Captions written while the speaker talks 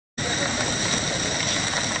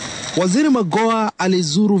Waziri Magoha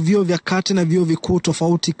alizuru vyuo vya kati na vyuo vikuu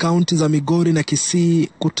tofauti kaunti za Migori na Kisii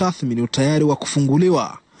kutathmini utayari wa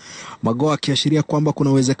kufunguliwa. Magoha akiashiria kwamba kuna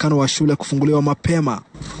uwezekano wa shule kufunguliwa mapema.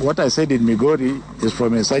 What I said in Migori is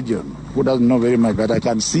from a surgeon who doesn't know very much, but I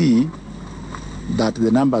can see that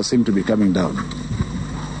the numbers seem to be coming down.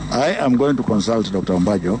 I am going to consult Dr.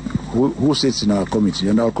 Ombajo, who sits in our committee,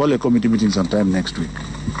 and I'll call a committee meeting sometime next week.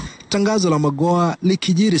 Tangazo la Magoha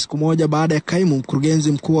likijiri siku moja baada ya kaimu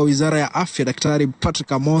mkurugenzi mkuu wa Wizara ya Afya Daktari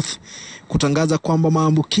Patrick Amoth kutangaza kwamba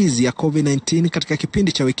maambukizi ya COVID-19 katika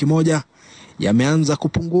kipindi cha wiki moja yameanza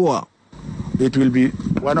kupungua. It will be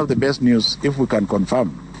one of the best news if we can confirm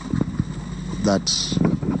that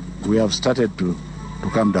we have started to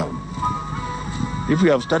come down. If we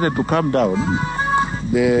have started to come down,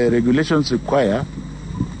 the regulations require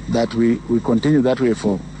that we continue that way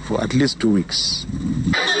for at least 2 weeks.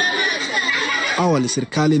 Awali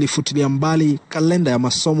serikali ilifutilia mbali kalenda ya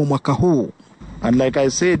masomo mwaka huu. And like I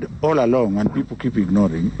said all along, and people keep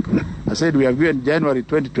ignoring, I said we have given January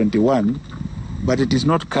 2021, but it is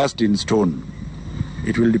not cast in stone.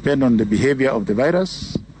 It will depend on the behavior of the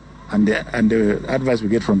virus and the advice we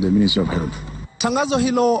get from the Ministry of Health. Tangazo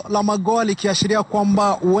hilo la Magoha likiashiria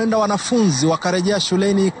kwamba huenda wanafunzi wakarejea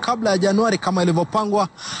shuleni kabla ya Januari kama ilivyopangwa,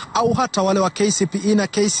 au hata wale wa KCPE na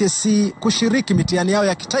KCSE kushiriki mitihani yao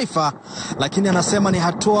ya kitaifa, lakini anasema ni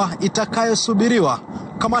hatua itakayosubiriwa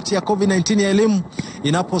kamati ya COVID-19 ya elimu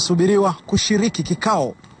inaposubiriwa kushiriki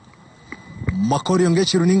kikao. Makori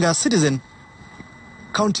Ongechi, runinga ya Citizen,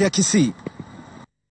 kaunti ya Kisii.